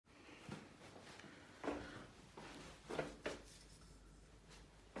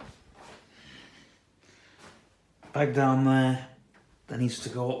bag down there that needs to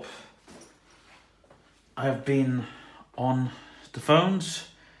go up. I have been on the phones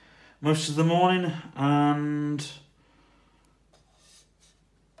most of the morning, and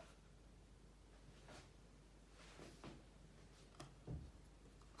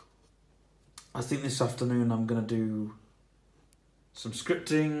I think this afternoon I'm going to do some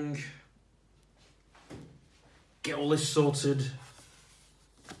scripting, get all this sorted,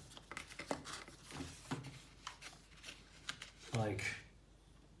 like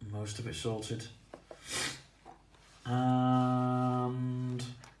most of it sorted, and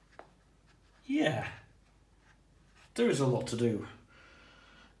yeah, there is a lot to do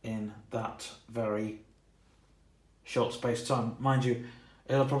in that very short space of time. Mind you,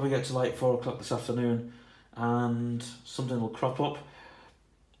 it'll probably get to like 4 o'clock this afternoon and something will crop up,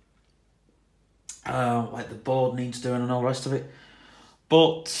 like the board needs doing and all the rest of it,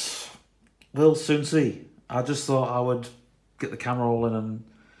 but we'll soon see. I just thought I would get the camera rolling and,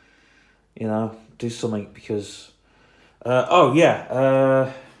 you know, do something because oh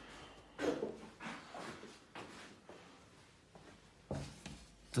yeah,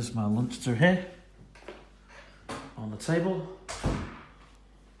 there's my lunch through here on the table.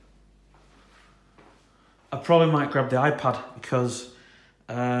 I probably might grab the iPad because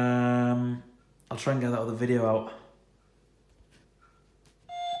I'll try and get that other video out.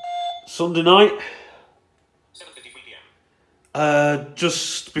 Sunday night, 7:33 p.m.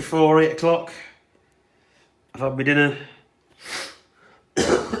 Just before 8 o'clock. I've had my dinner.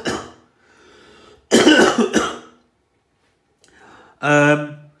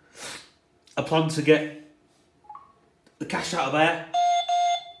 I plan to get the cash out of there.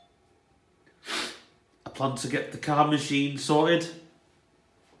 I plan to get the card machine sorted.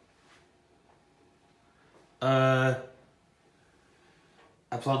 I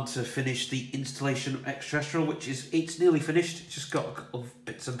plan to finish the installation of extraterrestrial, which is, it's nearly finished. It's just got a couple of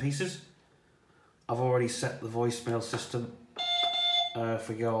bits and pieces. I've already set the voicemail system. If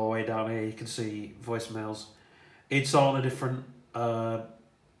we go all the way down here, you can see voicemails. It's on a different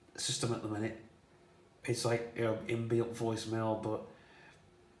system at the minute. It's like, you know, inbuilt voicemail, but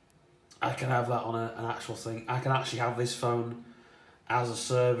I can have that on an actual thing. I can actually have this phone as a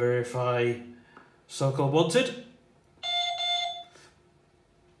server if I so-called wanted.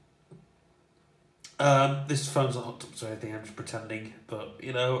 This phone's not hooked up to anything, I'm just pretending, but,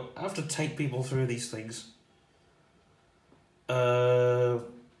 you know, I have to take people through these things. And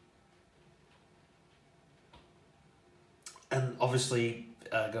obviously,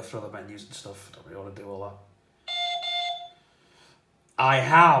 go through the menus and stuff. I don't really want to do all that. I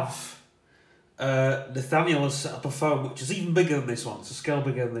have, Nathaniel has set up a phone which is even bigger than this one. It's a scale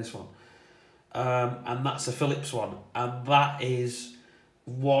bigger than this one. And that's a Philips one. And that is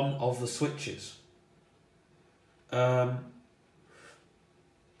one of the switches.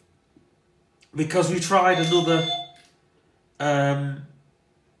 Because we tried another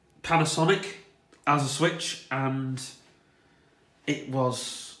Panasonic as a switch, and it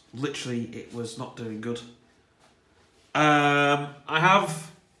was literally, it was not doing good. I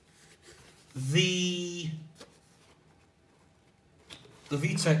have the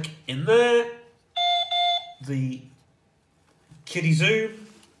VTech in there, the Kiddie Zoom,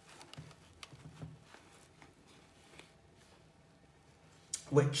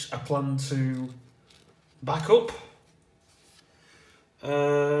 which I plan to back up.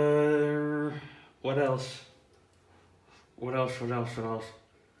 What else? What else?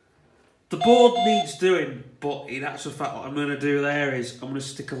 The board needs doing, but in actual fact what I'm going to do there is I'm going to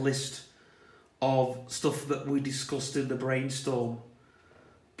stick a list of stuff that we discussed in the brainstorm,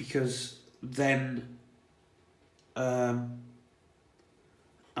 because then, and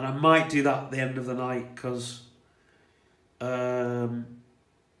I might do that at the end of the night, because I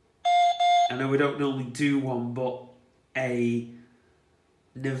know we don't normally do one, but a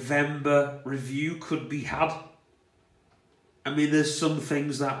November review could be had. I mean, there's some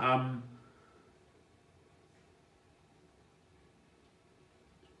things that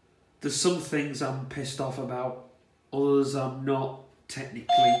there's some things I'm pissed off about, others I'm not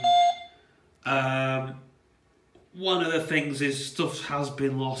technically. One of the things is stuff has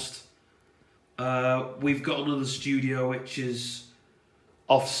been lost. We've got another studio which is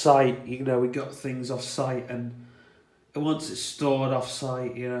off-site, you know, we got things off-site, and once it's stored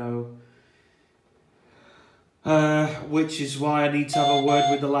off-site, you know, which is why I need to have a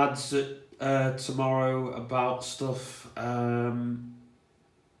word with the lads tomorrow about stuff,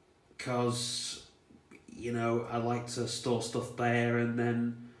 because, you know, I like to store stuff there, and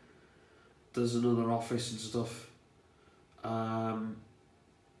then there's another office and stuff.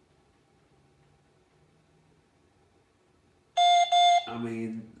 I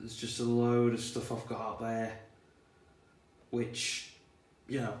mean, there's just a load of stuff I've got out there, which,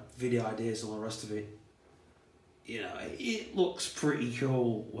 you know, video ideas and all the rest of it. You know, it looks pretty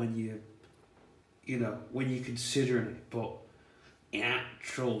cool when you know, when you're considering it, but in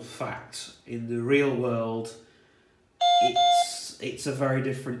actual fact, in the real world, it's a very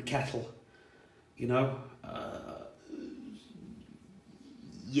different kettle, you know.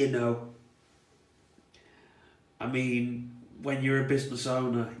 I mean, when you're a business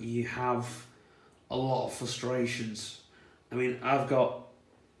owner, you have a lot of frustrations. I mean, I've got,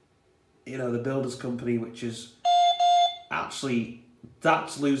 you know, the builder's company, which is actually,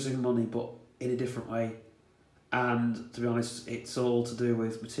 that's losing money, but in a different way. And to be honest, it's all to do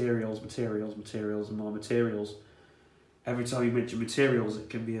with materials, and more materials. Every time you mention materials, it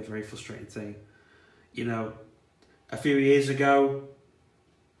can be a very frustrating thing. You know, a few years ago,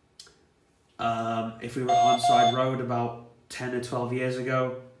 if we were on Side Road about 10 or 12 years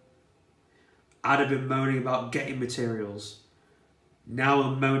ago, I'd have been moaning about getting materials. Now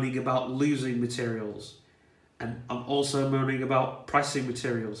I'm moaning about losing materials. And I'm also moaning about pricing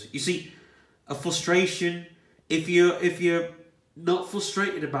materials. You see, a frustration, if you're not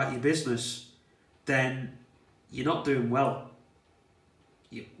frustrated about your business, then you're not doing well.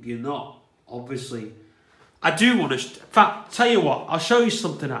 You're not, obviously. I do want to, in fact, tell you what, I'll show you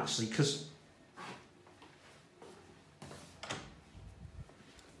something actually, because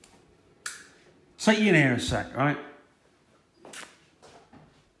take you in here a sec, right?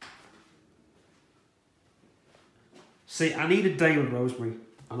 See, I need a day with rosemary,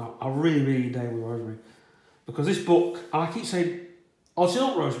 and I really need a day with rosemary, because this book, and I keep saying, oh, do you know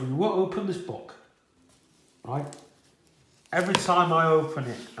what, rosemary, we won't open this book, right? Every time I open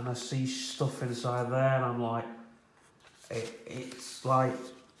it and I see stuff inside there, and I'm like, it's like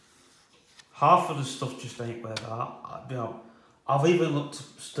half of the stuff just ain't worth you know, I've even looked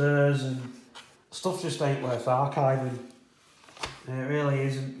upstairs and stuff just ain't worth archiving. And it really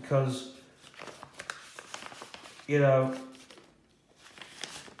isn't, because, you know,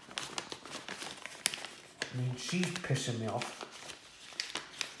 I mean, she's pissing me off.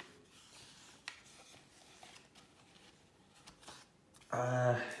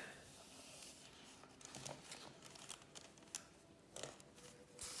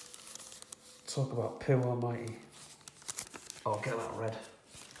 Talk about poo almighty. Oh, get that red.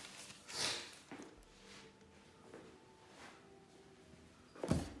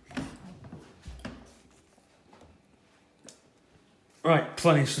 Right,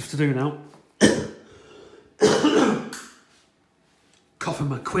 plenty of stuff to do now. Coughing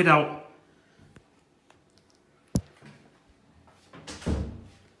my quid out.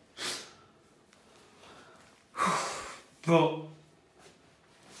 But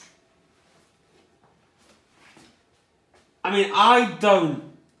I mean, I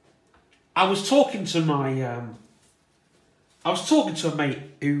was talking to a mate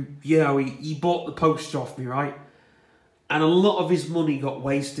who, you know, he bought the poster off me, right? And a lot of his money got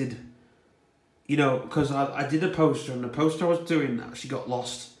wasted, you know, because I did a poster, and the poster I was doing actually got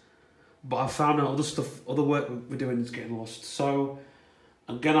lost. But I found out other work we're doing is getting lost. So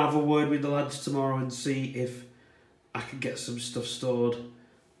I'm going to have a word with the lads tomorrow and see if I can get some stuff stored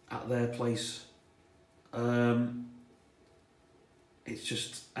at their place. It's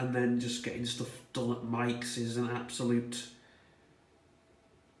just, and then just getting stuff done at Mike's is an absolute,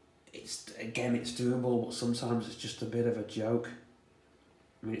 it's doable, but sometimes it's just a bit of a joke.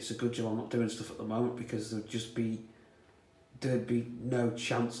 I mean, it's a good job I'm not doing stuff at the moment, because there'd be no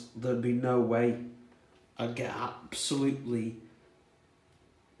chance, there'd be no way I'd get absolutely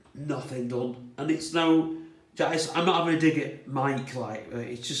nothing done. And it's no, I'm not having a dig at Mike, like,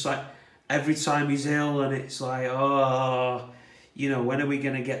 it's just like, every time he's ill, and it's like, oh, you know, when are we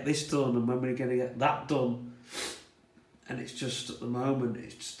going to get this done, and when are we going to get that done? And it's just, at the moment,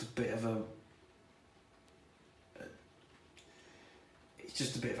 it's just a bit of an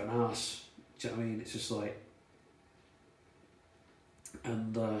arse. Do you know what I mean? It's just like,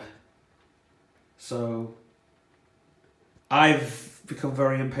 and so I've become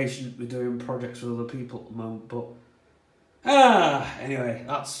very impatient with doing projects with other people at the moment, but anyway,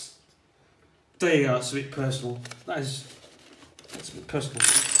 there you go, it's a bit personal. That's a bit personal.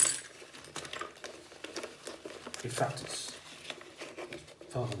 In fact, it's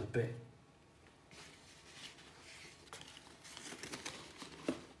far than a bit.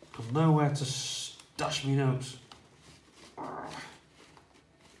 I've nowhere to stash my notes.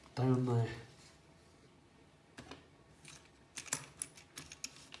 Down there.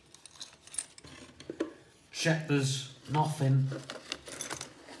 Check there's nothing.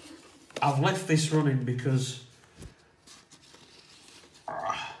 I've left this running because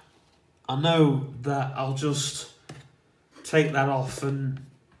I know that I'll just take that off and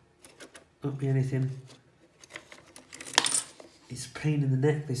won't be anything. It's a pain in the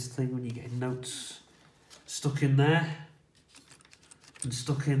neck, this thing, when you're getting notes stuck in there and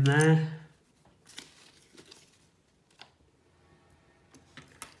stuck in there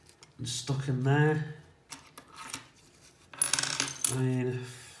and stuck in there. I mean,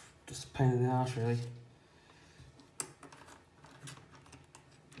 just a pain in the arse, really.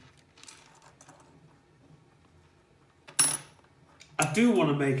 I do want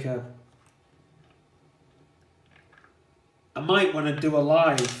to make I might want to do a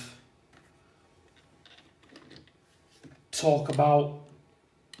live talk about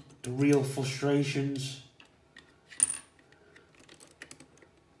the real frustrations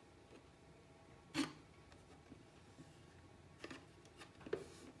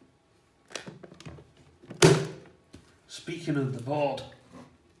speaking of the board.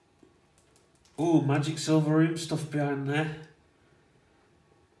 Ooh, magic silver room stuff behind there.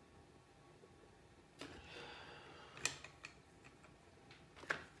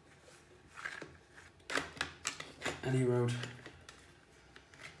 Any road.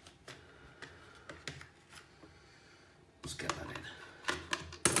 Let's get that in.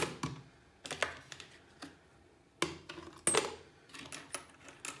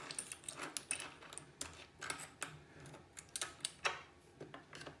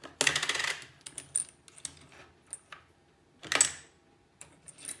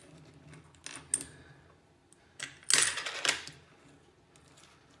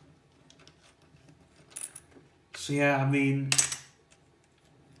 So yeah, I mean,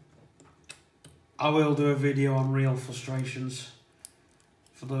 I will do a video on real frustrations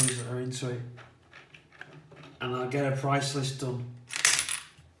for those that are into it, and I'll get a price list done.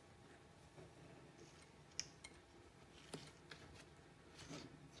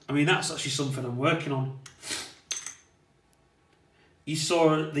 I mean, that's actually something I'm working on. You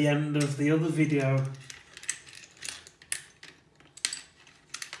saw at the end of the other video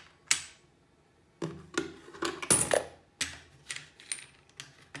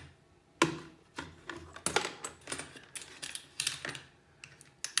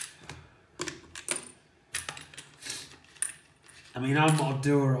I mean, I'm not a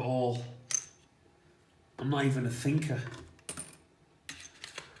doer at all. I'm not even a thinker.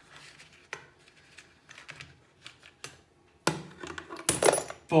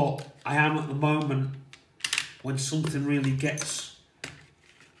 But I am at the moment when something really gets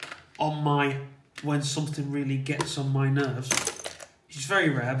on my nerves. It's very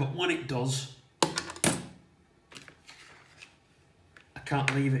rare, but when it does, I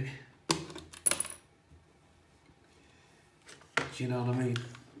can't leave it. Do you know what I mean?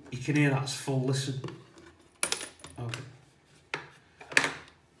 You can hear that's full listen. Okay.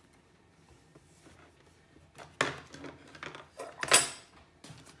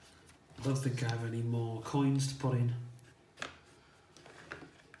 I don't think I have any more coins to put in.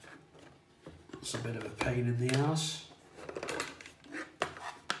 It's a bit of a pain in the arse.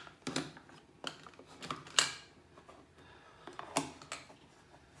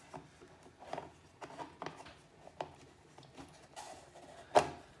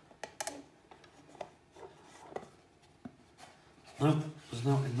 Nope, there's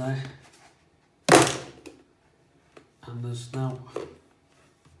no in there. And there's no.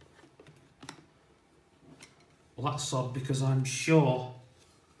 Well, that's odd because I'm sure,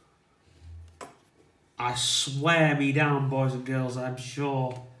 I swear me down, boys and girls, I'm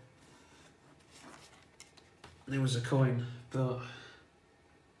sure there was a coin, but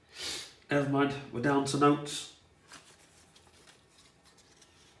never mind, we're down to notes.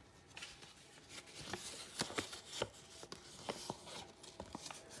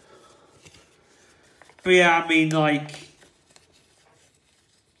 But yeah, I mean, like,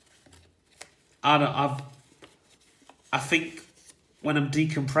 I think when I'm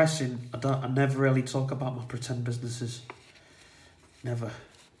decompressing, I never really talk about my pretend businesses. Never.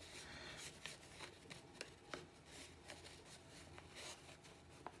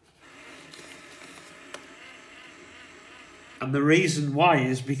 And the reason why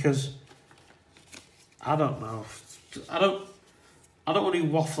is because I don't know. I don't want to be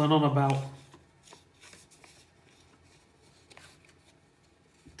waffling on about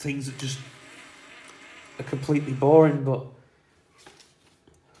things that just are completely boring, but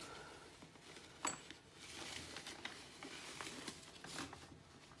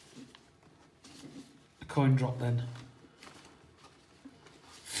a coin drop then.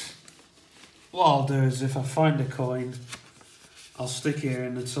 What I'll do is if I find a coin, I'll stick here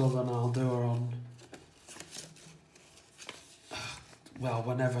in until then I'll do her on, well,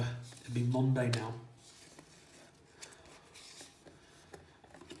 whenever It'll be Monday now.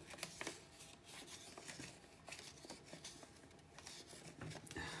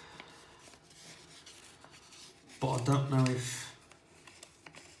 But I don't know if...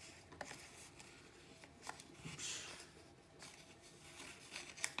 Oops.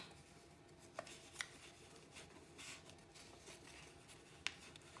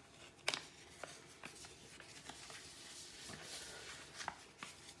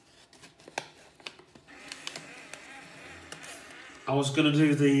 I was going to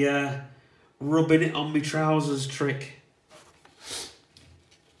do the rubbing it on my trousers trick.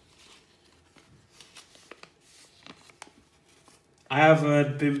 I have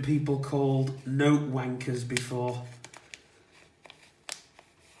heard been people called note wankers before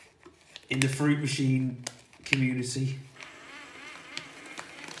in the fruit machine community.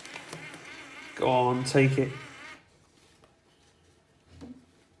 Go on, take it.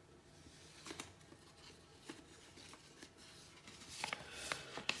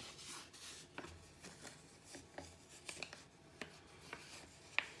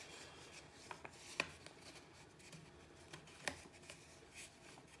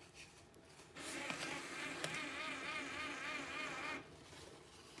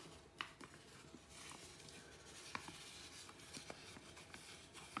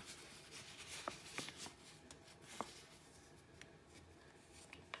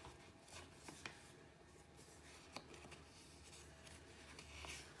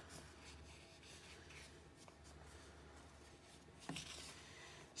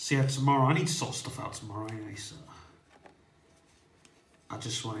 See how tomorrow, I need to sort stuff out tomorrow anyway, so I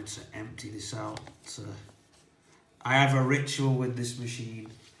just wanted to empty this out. I have a ritual with this machine.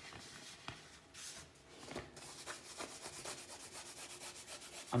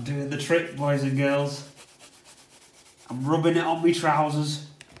 I'm doing the trick, boys and girls. I'm rubbing it on my trousers.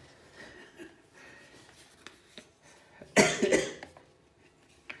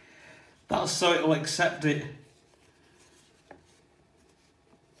 That's so it'll accept it.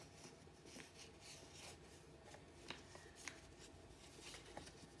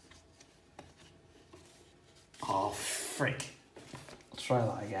 Oh, frick. Let's try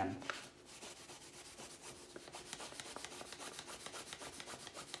that again.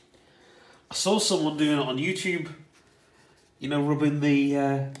 I saw someone doing it on YouTube. You know, rubbing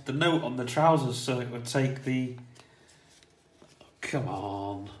the note on the trousers so it would take the... Oh, come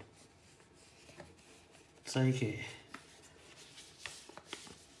on. Take it.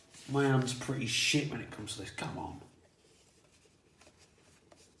 My hand's pretty shit when it comes to this. Come on.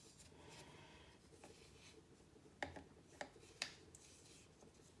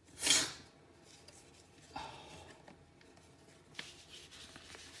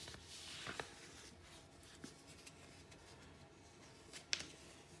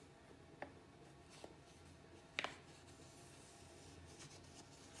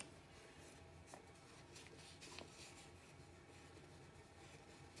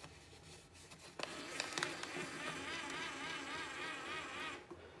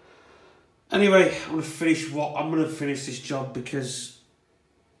 Anyway, I'm gonna finish this job because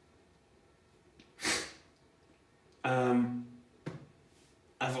I've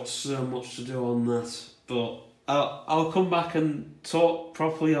got so much to do on that. But I'll come back and talk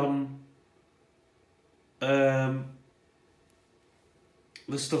properly on the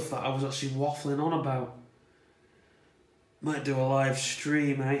stuff that I was actually waffling on about. Might do a live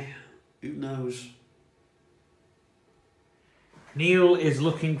stream, eh? Who knows? Neil is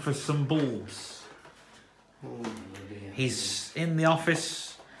looking for some bulbs. Oh, He's in the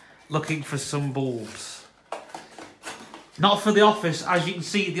office looking for some bulbs. Not for the office. As you can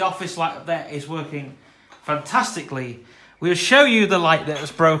see, the office light up there is working fantastically. We'll show you the light that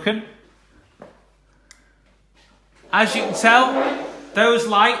was broken. As you can tell, those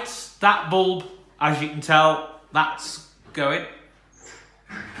lights, that bulb, as you can tell, that's going.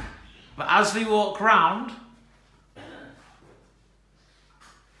 But as we walk round,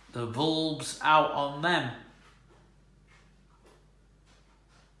 the bulb's out on them,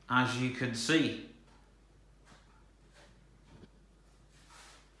 as you can see.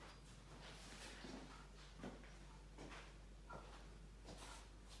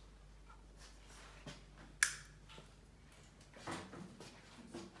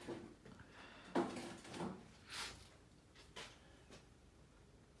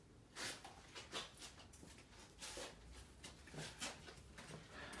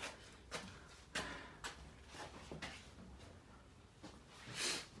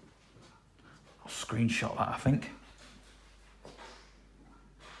 Screenshot that, I think.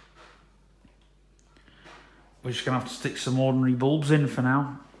 We're just going to have to stick some ordinary bulbs in for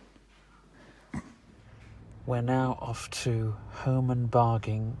now. we're now off to Home and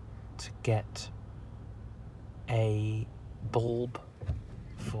Bargain to get a bulb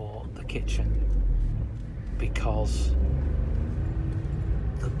for the kitchen, because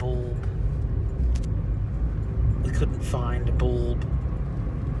the bulb, we couldn't find a bulb,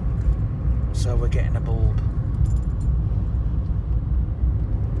 so we're getting a bulb.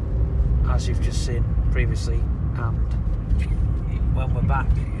 As you've just seen previously, and when we're back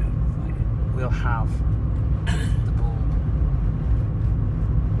we'll have the bulb.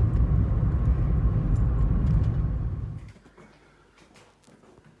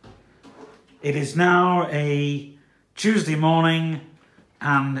 It is now a Tuesday morning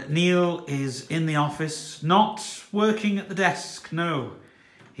and Neil is in the office, not working at the desk, no.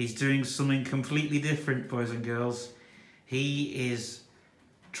 He's doing something completely different, boys and girls. He is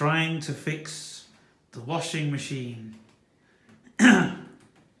trying to fix the washing machine. Not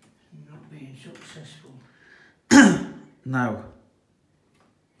being successful. No.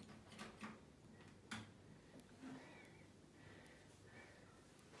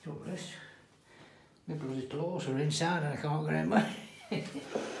 Troublous. My bloody clothes are inside and I can't get them out.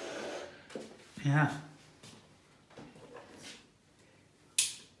 Yeah.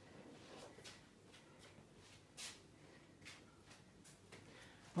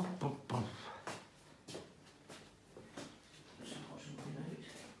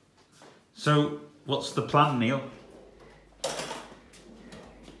 So, what's the plan, Neil?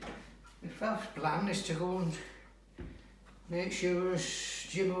 The first plan is to go and make sure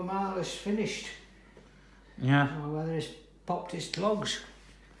Jim O'Malley's finished. Yeah. Or whether he's popped his clogs.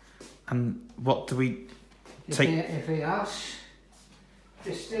 And what do we take? If he has, if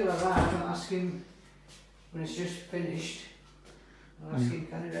he's still around, I'll ask him when it's just finished. I'll ask him,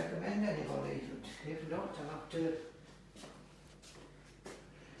 can he recommend anybody? But if not, I'll have to.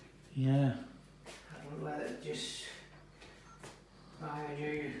 Yeah. I don't know whether just buy a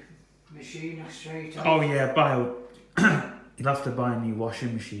new machine or straight up. Oh yeah, you'll have to buy a new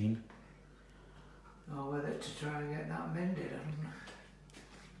washing machine. Or whether to try and get that mended. I don't know.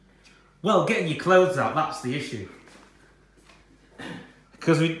 Well, getting your clothes out, that's the issue.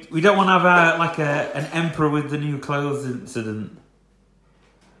 Because we don't want to have an emperor with the new clothes incident.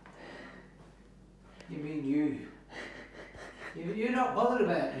 You mean you? You're not bothered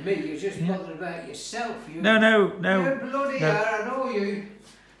about me, you're just bothered about yourself. No. You're bloody hell, I know you.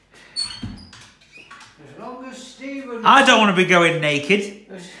 As long as Stephen... I don't want to be going naked.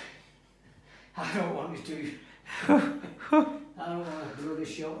 I don't want you to. I don't want a bloody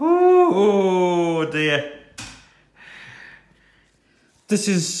shot. Oh dear. This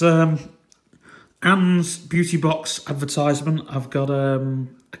is Anne's beauty box advertisement. I've got a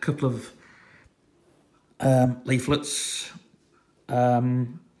couple of leaflets.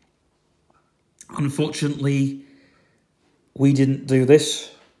 Unfortunately, we didn't do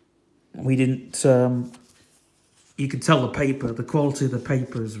this. We didn't. You can tell the quality of the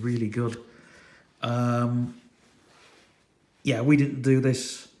paper is really good. Yeah, we didn't do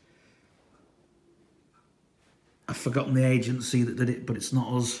this. I've forgotten the agency that did it, but it's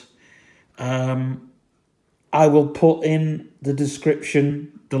not us. I will put in the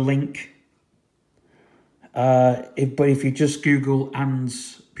description the link. But if you just Google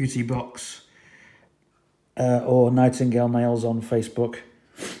Anne's Beauty Box or Nightingale Nails on Facebook,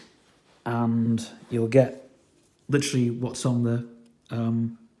 and you'll get literally what's on the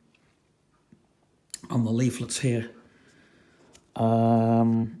leaflets here.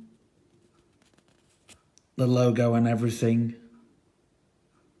 The logo and everything.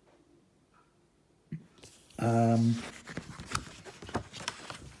 And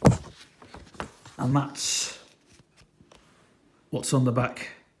that's what's on the back.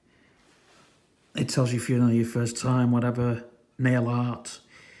 It tells you if you're your first time, whatever, nail art,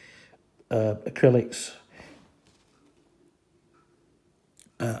 acrylics,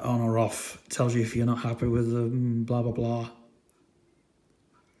 on or off. It tells you if you're not happy with them, blah, blah, blah.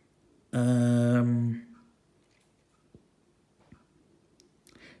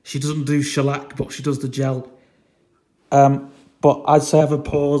 She doesn't do shellac, but she does the gel. But I'd say have a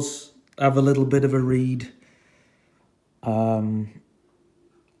pause, have a little bit of a read. I'll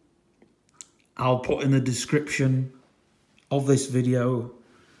put in the description of this video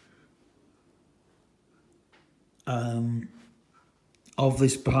of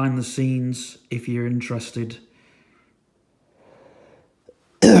this behind the scenes if you're interested.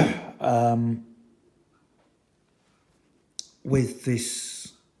 With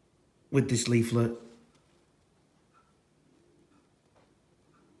this leaflet.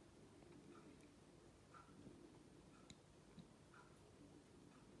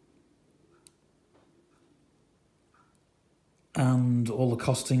 and all the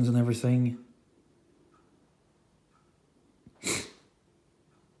costings and everything.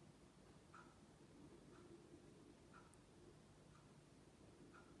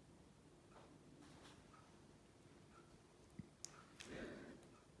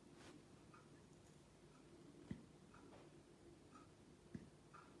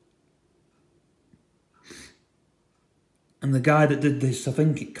 And the guy that did this, I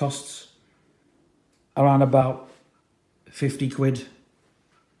think it costs around about 50 quid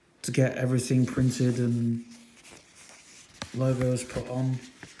to get everything printed and logos put on.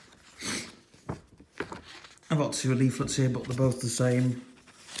 I've got 2 leaflets here, but they're both the same.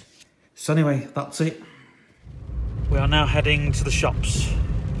 So anyway, that's it. We are now heading to the shops.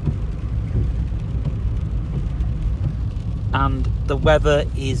 And the weather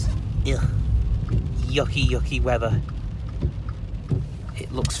is yucky, yucky weather.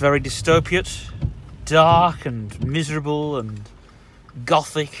 It looks very dystopian, dark and miserable and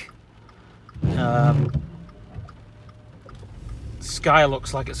gothic. Sky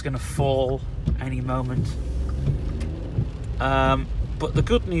looks like it's going to fall any moment. But the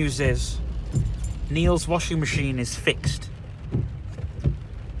good news is Neil's washing machine is fixed.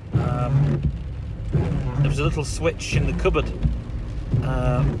 There was a little switch in the cupboard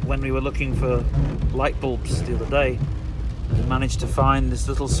when we were looking for light bulbs the other day. We managed to find this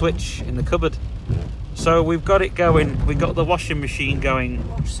little switch in the cupboard, so we've got it going. We got the washing machine going.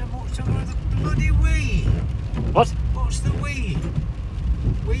 What's the bloody we? What? What's the we?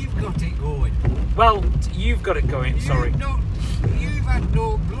 We've got it going. Well, you've got it going. Sorry. You've had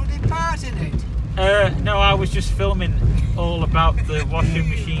no bloody part in it. No, I was just filming all about the washing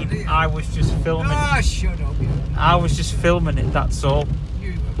machine. I was just filming. Ah, shut up, you. I was just filming it. That's all.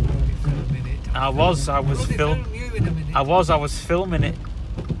 You were bloody filming it. I was filming it.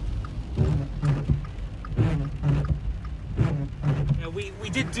 Yeah, we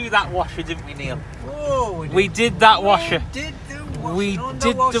did do that washer, didn't we, Neil? Oh, we did that washer. Did the washing. We did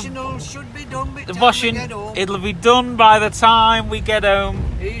the washing all should be done by the time washing. we get home. It'll be done by the time we get home.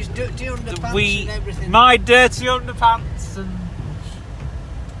 His dirty underpants and everything. My dirty underpants and.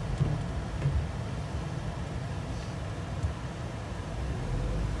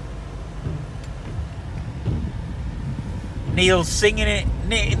 Neil's singing it.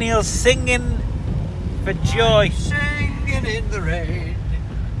 Neil's singing for joy. Singing in the rain.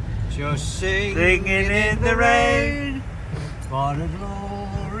 Just singing in the rain. What a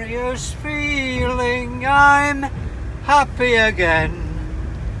glorious feeling. I'm happy again.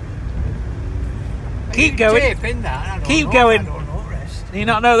 Keep going. Taping that? I don't Keep know. going. I don't know the rest. Do you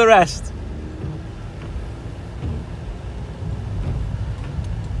not know the rest?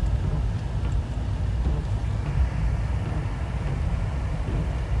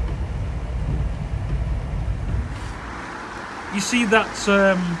 You see that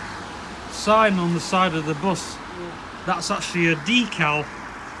sign on the side of the bus? Yeah. That's actually a decal.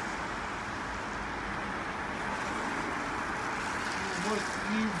 What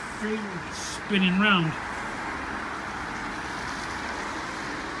you think? Spinning round.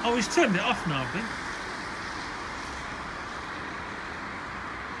 Oh, he's turned it off now, I think.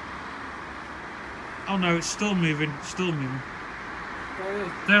 Oh no, it's still moving, still moving.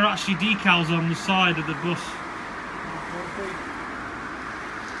 There are actually decals on the side of the bus.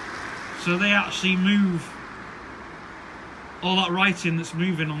 So they actually move. All that writing that's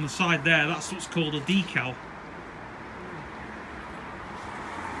moving on the side there, that's what's called a decal.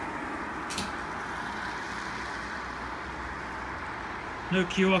 No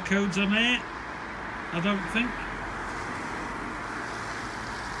QR codes on it, I don't think.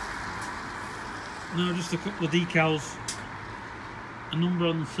 No, just a couple of decals. A number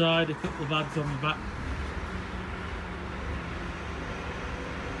on the side, a couple of ads on the back.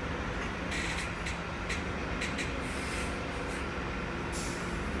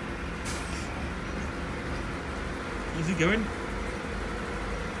 Where's he going?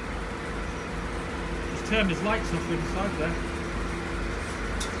 He's turned his lights off inside there.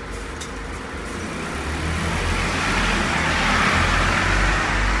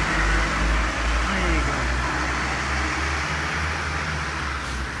 There you go.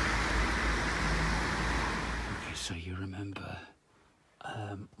 Okay, so you remember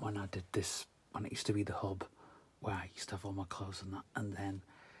when I did this, when it used to be the hub, where I used to have all my clothes and that, and then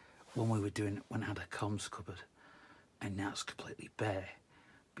when we were doing it, when I had a comms cupboard, and now it's completely bare,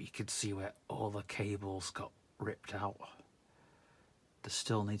 but you could see where all the cables got ripped out. There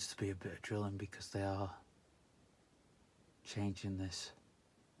still needs to be a bit of drilling because they are changing this.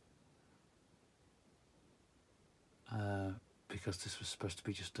 Because this was supposed to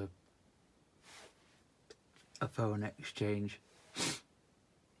be just a phone exchange.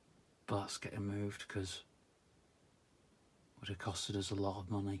 but that's getting moved because it would have costed us a lot of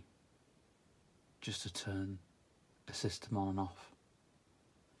money just to turn the system on and off.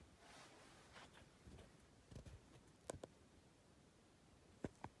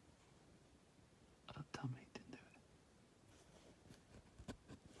 Oh, damn it, he didn't do it.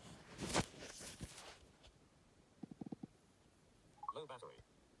 Low battery.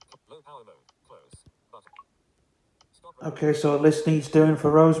 Low power mode. Close. Button. Stop. Okay, so a list needs doing for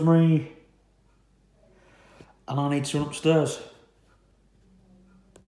Rosemary. And I need to run upstairs.